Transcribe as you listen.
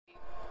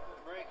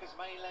Africa's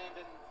mainland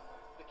and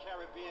the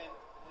Caribbean.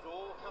 It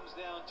all comes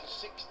down to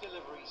 6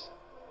 deliveries.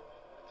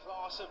 The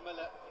class of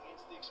Miller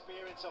against the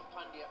experience of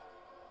Pandya.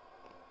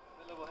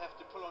 Miller will have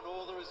to pull on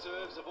all the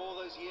reserves of all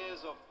those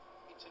years of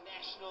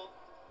international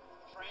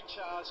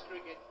franchise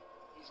cricket.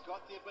 He's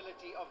got the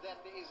ability of that,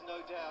 there is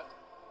no doubt.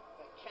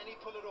 But can he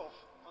pull it off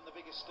on the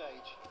biggest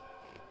stage?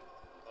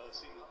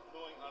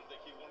 Knowing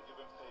Hardik, he won't give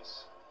him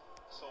pace.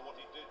 Saw what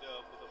he did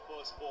with the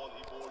first ball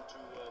he bowled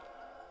to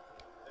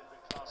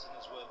Henrik Klaasen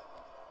as well.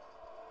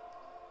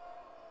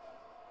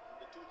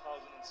 In the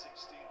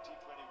 2016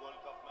 T20 World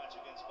Cup match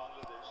against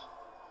Bangladesh,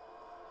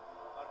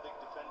 Hardik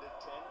defended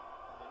 10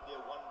 and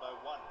India won by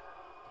 1.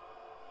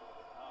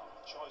 Now,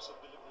 choice of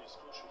delivery is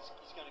crucial.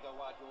 He's going to go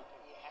wide Yorker.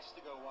 He has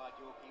to go wide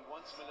Yorker. He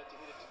wants Miller to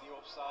hit it to the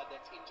offside.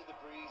 That's into the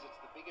breeze. It's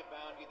the bigger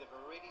boundary. They've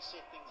already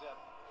set things up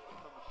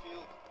from a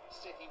field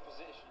setting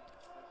position.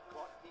 They've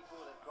got people,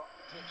 they've got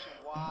protection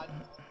wide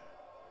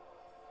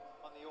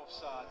on the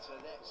offside, so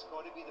that's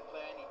got to be the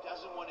plan. He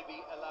doesn't want to be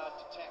allowed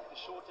to tack the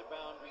shorter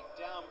boundary,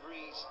 down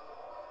breeze.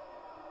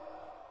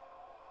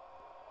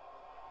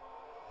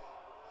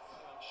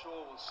 I'm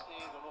sure will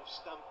stand on off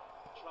stump,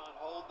 try and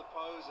hold the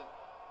pose and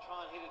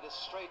try and hit it as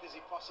straight as he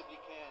possibly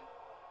can.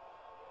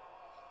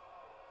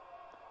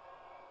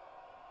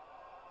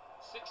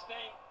 16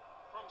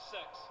 from 6.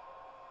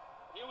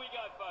 Here we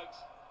go, folks.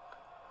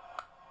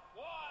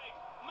 Wide,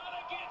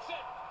 Miller gets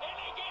it, and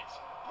he gets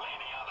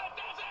plenty of it,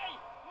 does he?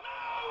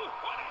 No!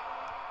 What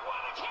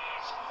a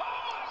catch! Oh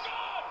my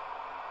God!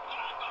 I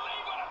don't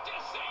believe what I've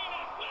just seen.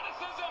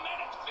 Athleticism at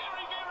its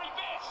very, very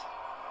best.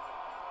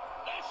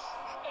 This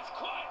is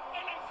quite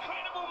an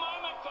incredible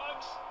moment,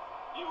 folks.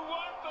 You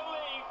won't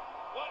believe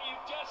what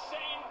you've just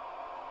seen.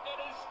 It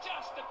is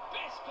just the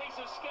best piece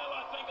of skill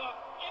I think I've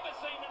ever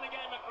seen in a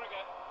game of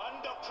cricket.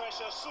 Under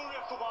pressure, Surya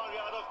Kumar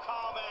Yadav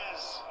calm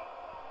as.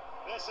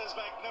 This is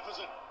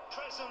magnificent.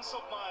 Presence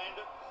of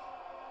mind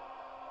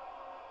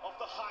of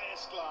the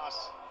highest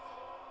class.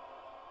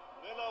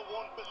 Miller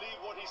won't believe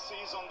what he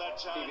sees on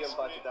that giant TV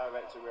umpire screen.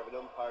 director, we have an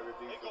umpire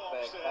review for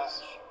a fair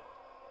catch.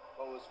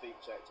 Bowler's feet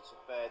checked, it's a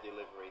fair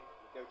delivery.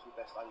 Go to the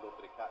best angle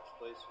for the catch,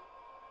 please.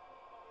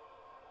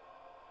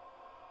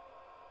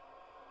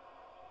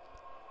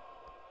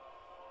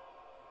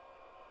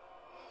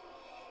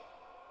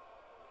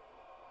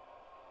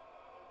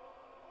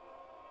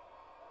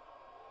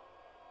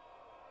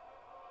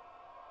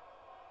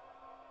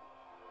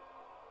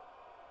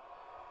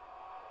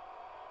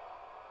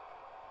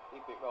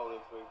 Keep it rolling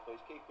through, please.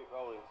 Keep it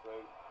rolling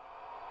through.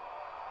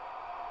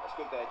 That's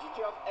good there. Did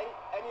you have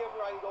any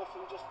other angle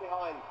from just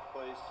behind,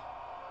 please?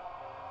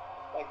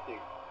 Thank you.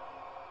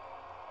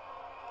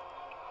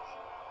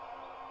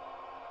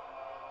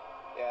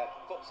 Yeah,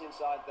 foot's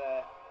inside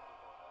there.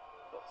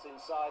 Foot's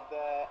inside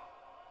there.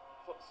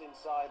 Foot's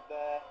inside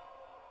there.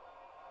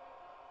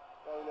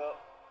 Going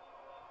up.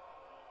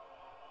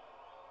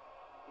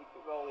 Keep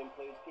it rolling,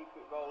 please. Keep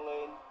it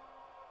rolling.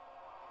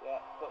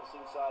 Yeah, foot's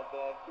inside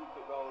there. Keep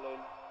it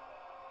rolling.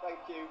 Thank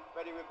you.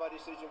 Ready with my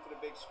decision for the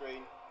big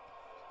screen.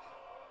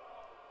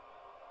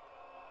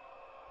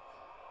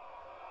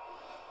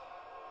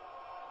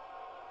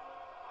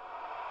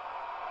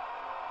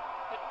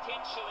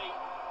 Potentially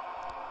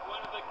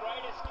one of the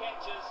greatest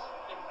catches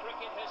in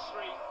cricket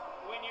history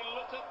when you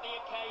look at the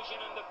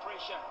occasion and the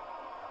pressure.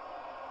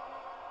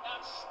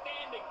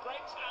 Outstanding.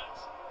 Great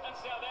chance in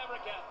South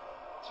Africa.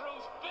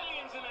 Thrills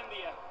billions in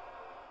India.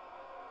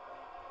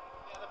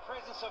 Yeah, the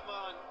presence of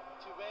mind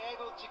to be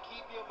able to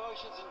keep your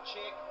emotions in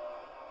check,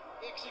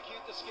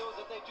 execute the skills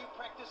that they do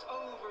practice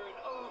over and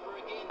over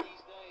again these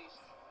days.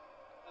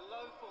 A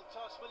low full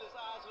toss, Miller's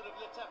eyes would have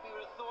lit up. He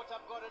would have thought,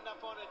 I've got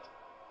enough on it.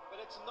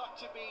 But it's not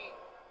to be.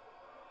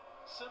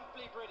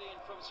 Simply brilliant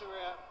from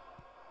Surya.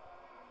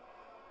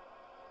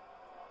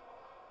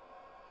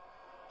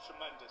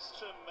 Tremendous,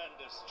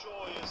 tremendous,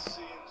 joyous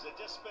scenes. I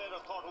just spare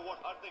a thought of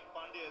what Hardik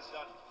Pandya has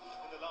done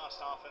in the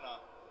last half an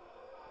hour.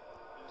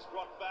 He was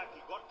brought back,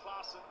 he got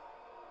Klaasen,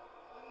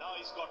 and now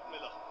he's got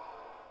Miller.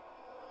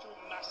 2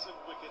 massive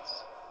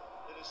wickets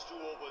in his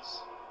 2 overs.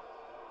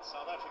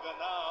 South Africa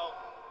now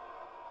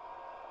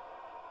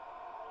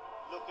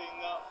looking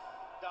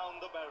down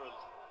the barrel.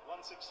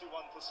 161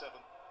 for 7.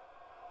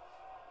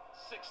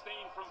 16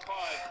 from 5.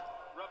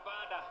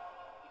 Rabada.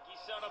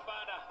 Gisa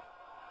Rabada.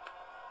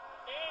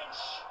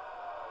 Edge.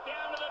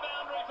 Down to the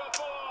boundary for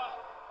 4.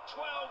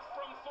 12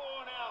 from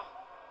 4 now.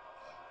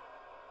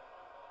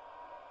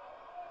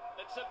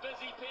 It's a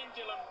busy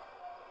pendulum.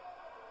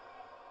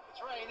 It's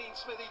raining,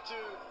 Smithy,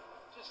 too.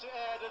 Just to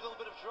add a little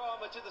bit of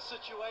drama to the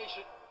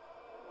situation.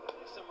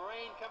 There's some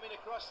rain coming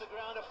across the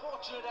ground. A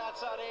fortunate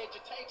outside edge.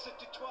 It takes it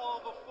to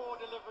 12 of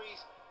 4 deliveries.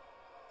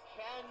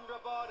 Can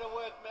Rabada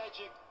work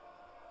magic?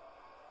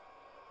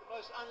 The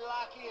most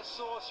unlikeliest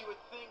source you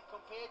would think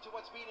compared to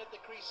what's been at the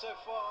crease so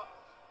far.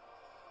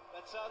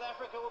 But South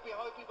Africa will be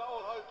hoping by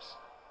all hopes.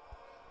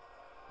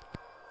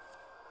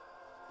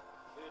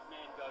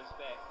 Birdman goes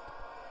back.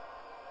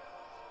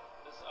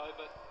 This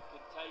over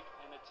could take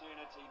an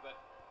eternity, but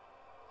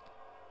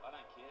I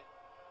don't care.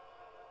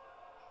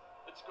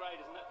 It's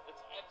great, isn't it?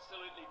 It's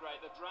absolutely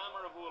great. The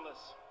drama of all this.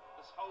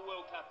 This whole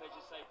World Cup, as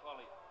you say,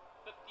 Polly,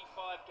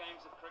 55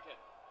 games of cricket,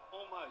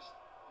 almost,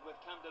 and we've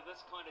come to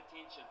this kind of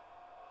tension.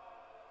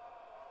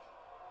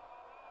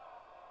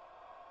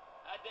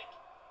 Dick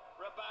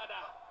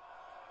Rabada,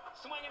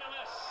 swing and a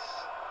miss.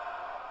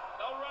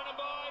 They'll run it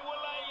by, will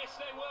they? Yes,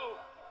 they will.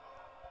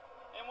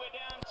 And we're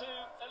down to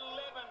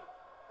 11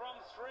 from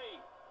 3.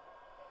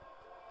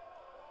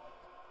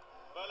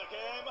 Well, a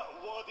game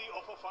worthy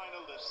of a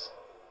final this.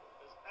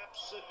 There's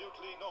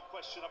absolutely no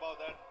question about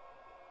that.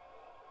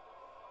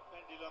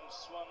 Pendulum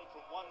swung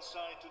from one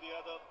side to the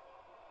other.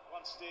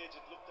 One stage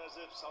it looked as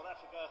if South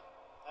Africa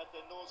had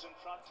their nose in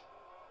front.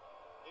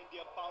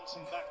 India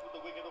bouncing back with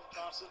the wicket of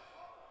Clarkson.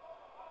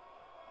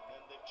 And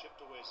then they've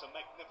chipped away. Some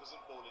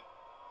magnificent bowling.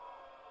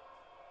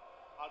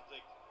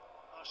 Hardik,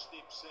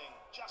 Arshdeep Singh,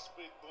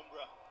 Jasprit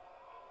Bumrah.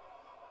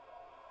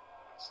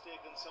 It's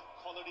taken some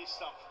quality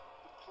stuff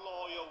to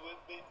claw your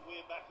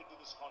way back into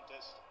this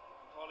contest.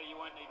 Polly, you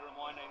won't need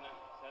reminding them.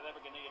 South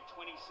Africa needed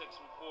 26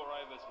 from 4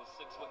 overs with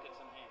 6 wickets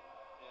in hand.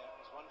 Yeah,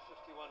 it was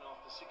 151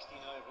 after 16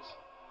 overs.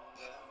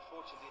 And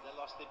unfortunately, they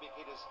lost their big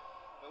hitters.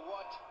 But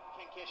what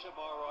can Keshav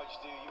Maharaj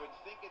do? You would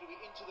think it would be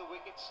into the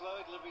wicket,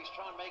 slow deliveries,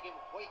 try and make him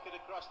wake it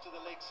across to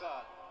the leg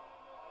side.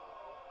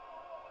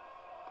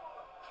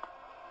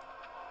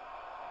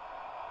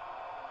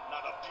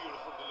 Another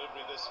beautiful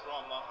delivery this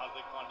from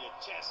Hardik Pandya,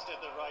 just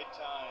at the right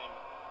time.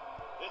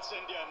 It's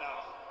India now.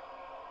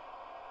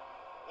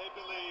 They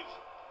believe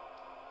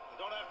they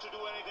don't have to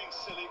do anything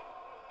silly.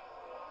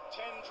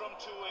 10 from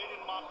 2,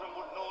 Aiden Markram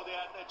would know they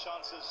had their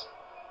chances.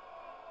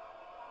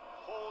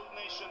 Whole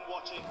nation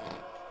watching.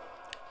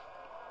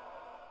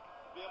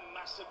 Be a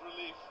massive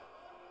relief.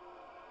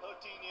 13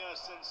 years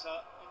since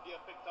India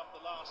picked up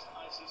the last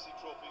ICC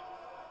trophy.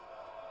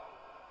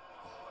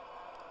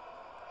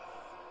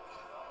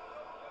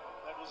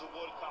 That was a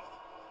World Cup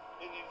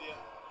in India.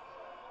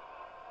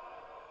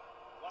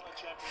 Won a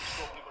Champions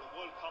Trophy, but a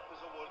World Cup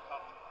is a World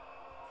Cup.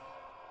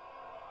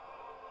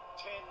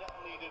 10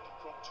 needed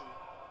from 2.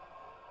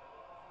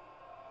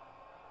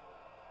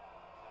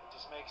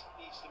 Just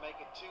needs to make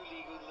it 2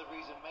 legal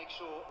deliveries and make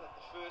sure that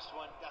the first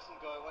one doesn't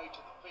go away to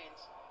the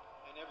fence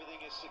and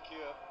everything is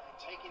secure. And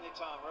taking the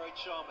time, Rohit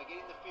Sharma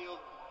getting the field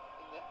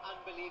in the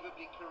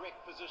unbelievably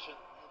correct position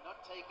and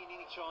not taking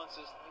any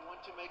chances. They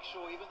want to make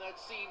sure, even though it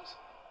seems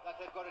like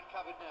they've got it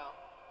covered now.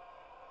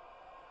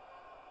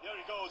 Here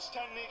he goes,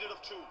 10 needed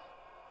of 2.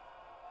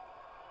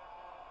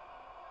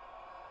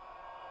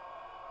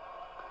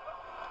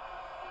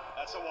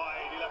 That's a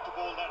wide, he'll have to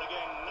bowl that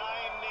again.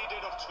 9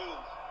 needed of 2.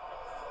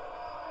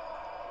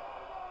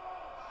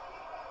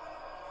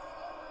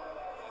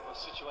 It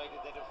was situated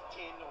that of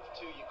 10 of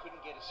 2 you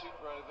couldn't get a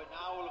super over.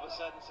 Now all of a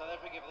sudden South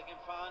Africa, if they can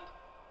find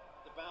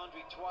the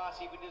boundary twice,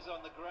 even if it is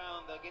on the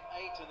ground, they'll get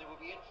 8 and they will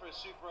be in for a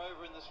super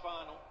over in this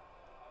final.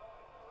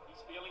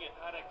 He's feeling it,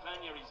 Hardik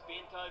Pandya. He's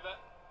bent over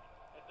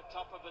at the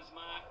top of his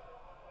mark.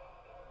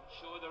 I'm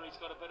sure that he's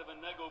got a bit of a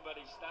niggle, but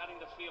he's starting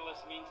to feel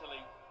this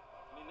mentally.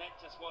 I mean, that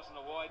just wasn't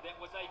a wide, that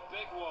was a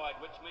big wide,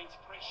 which means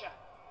pressure.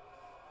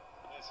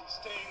 Yes, he's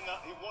staying,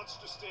 he wants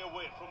to stay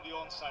away from the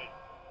onside.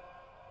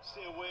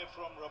 Stay away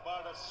from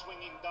Rabada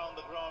swinging down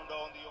the ground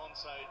on the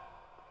onside.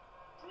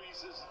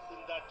 Breezes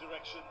in that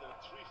direction. There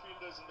are 3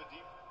 fielders in the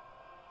deep.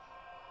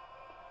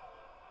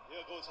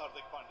 Here goes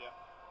Hardik Pandya.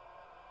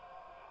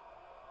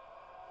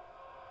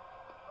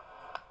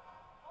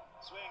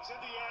 Swings in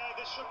the air,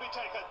 this should be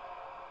taken.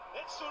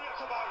 It's Surya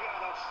Kumar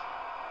Yadav.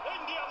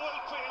 India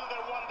will feel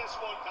they won this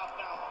World Cup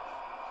now.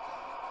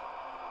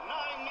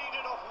 9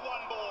 needed of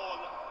 1 ball.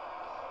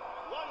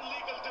 1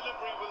 legal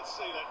delivery will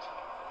seal it.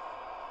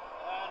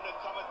 And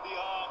cometh the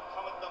arm,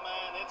 cometh the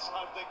man, it's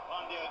Hardik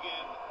Pandya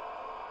again.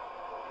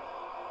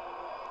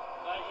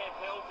 They have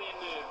held their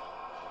nerve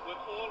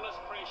with all this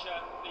pressure.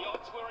 The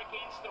odds were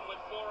against them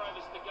with 4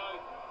 overs to go.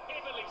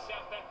 Heavily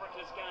South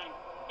Africa's game,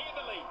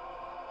 heavily.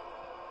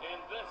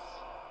 And this,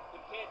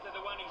 compared to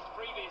the one he's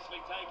previously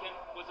taken,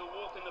 was a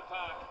walk in the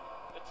park.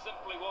 It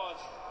simply was.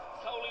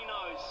 Kohli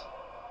knows.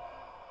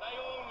 They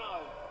all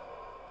know.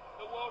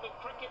 The world of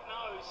cricket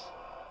knows.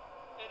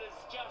 It is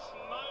just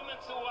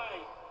moments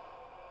away.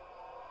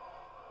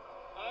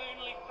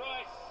 Only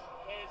Price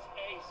has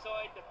a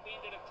side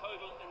defended a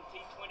total in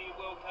T20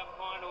 World Cup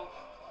final,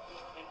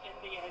 and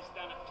India has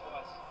done it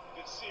twice.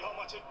 You can see how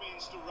much it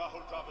means to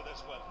Rahul Dravid as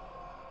well.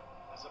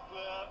 As a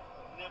player,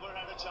 never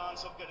had a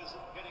chance of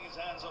getting his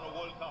hands on a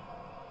World Cup.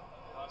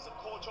 As the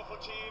coach of a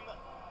team,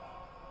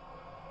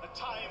 the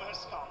time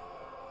has come.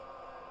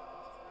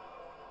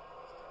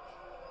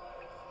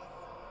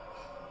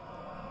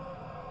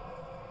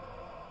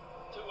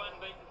 Two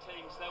unbeaten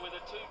teams. They were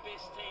the 2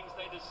 best teams.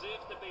 They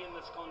deserve to be in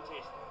this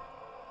contest.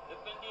 If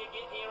India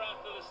get here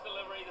after this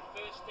delivery, the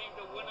first team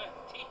to win a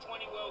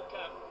T20 World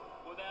Cup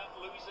without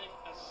losing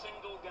a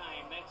single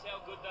game. That's how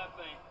good they've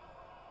been.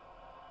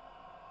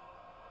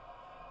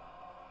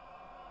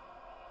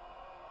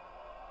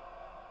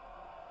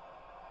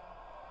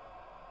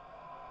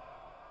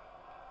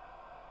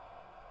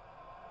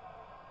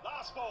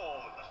 Last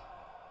ball.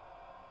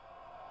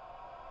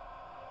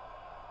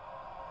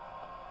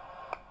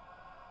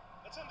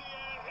 It's in the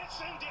air. It's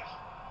India.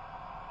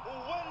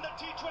 win the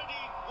T20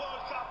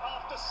 World Cup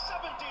after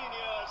 17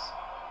 years.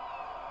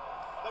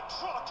 The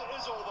trot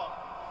is over.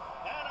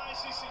 An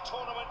ICC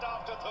tournament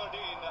after 13.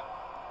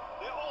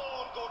 They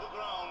all go to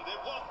ground. They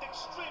worked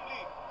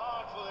extremely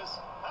hard for this.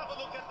 Have a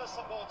look at the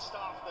support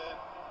staff there.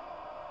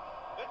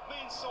 It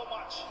means so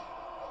much.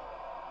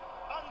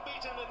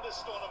 Unbeaten in this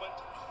tournament.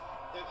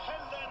 They've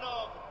held their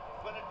nerve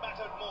when it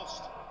mattered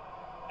most.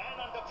 And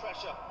under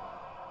pressure.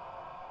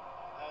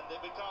 And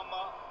they become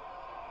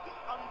the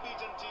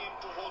unbeaten team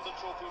to hold the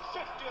trophy.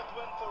 50th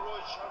win for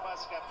Rohit Sharma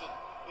as captain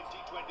in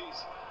T20s.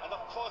 And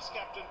the first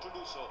captain to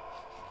do so.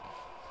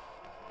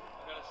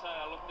 I've got to say,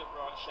 I looked at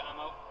Rohit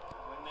Sharma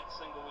when that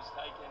single was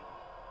taken.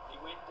 He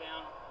went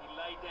down, he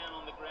lay down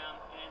on the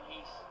ground, and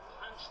he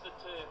punched the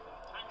turf,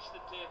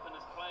 and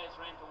his players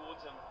ran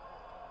towards him.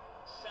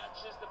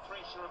 Such is the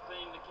pressure of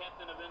being the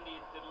captain of India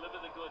to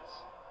deliver the goods.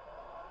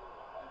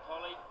 And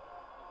Polly,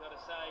 I've got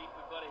to say,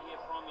 we've got to hear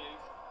from you.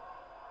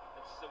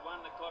 It's the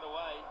one that got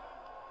away,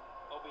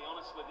 I'll be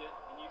honest with you,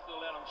 and you feel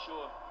that, I'm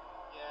sure.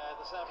 Yeah,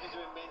 the South Africans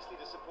were immensely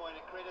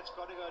disappointed. Credit's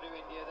got to go to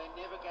India. They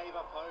never gave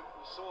up hope.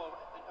 We saw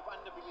an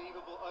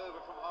unbelievable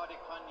over from Hardik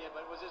Pandya,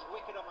 but it was his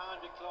wicket of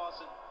Hendrik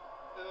Klaasen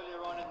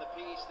earlier on in the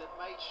piece that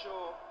made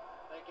sure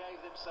they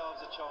gave themselves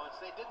a chance.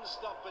 They didn't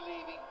stop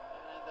believing,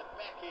 and in the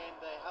back end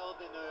they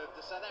held their nerve.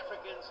 The South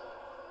Africans,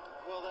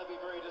 well, they'll be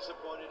very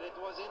disappointed. It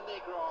was in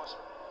their grasp.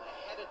 They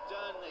had it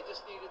done. They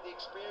just needed the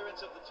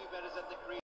experience of the two batters at the crease.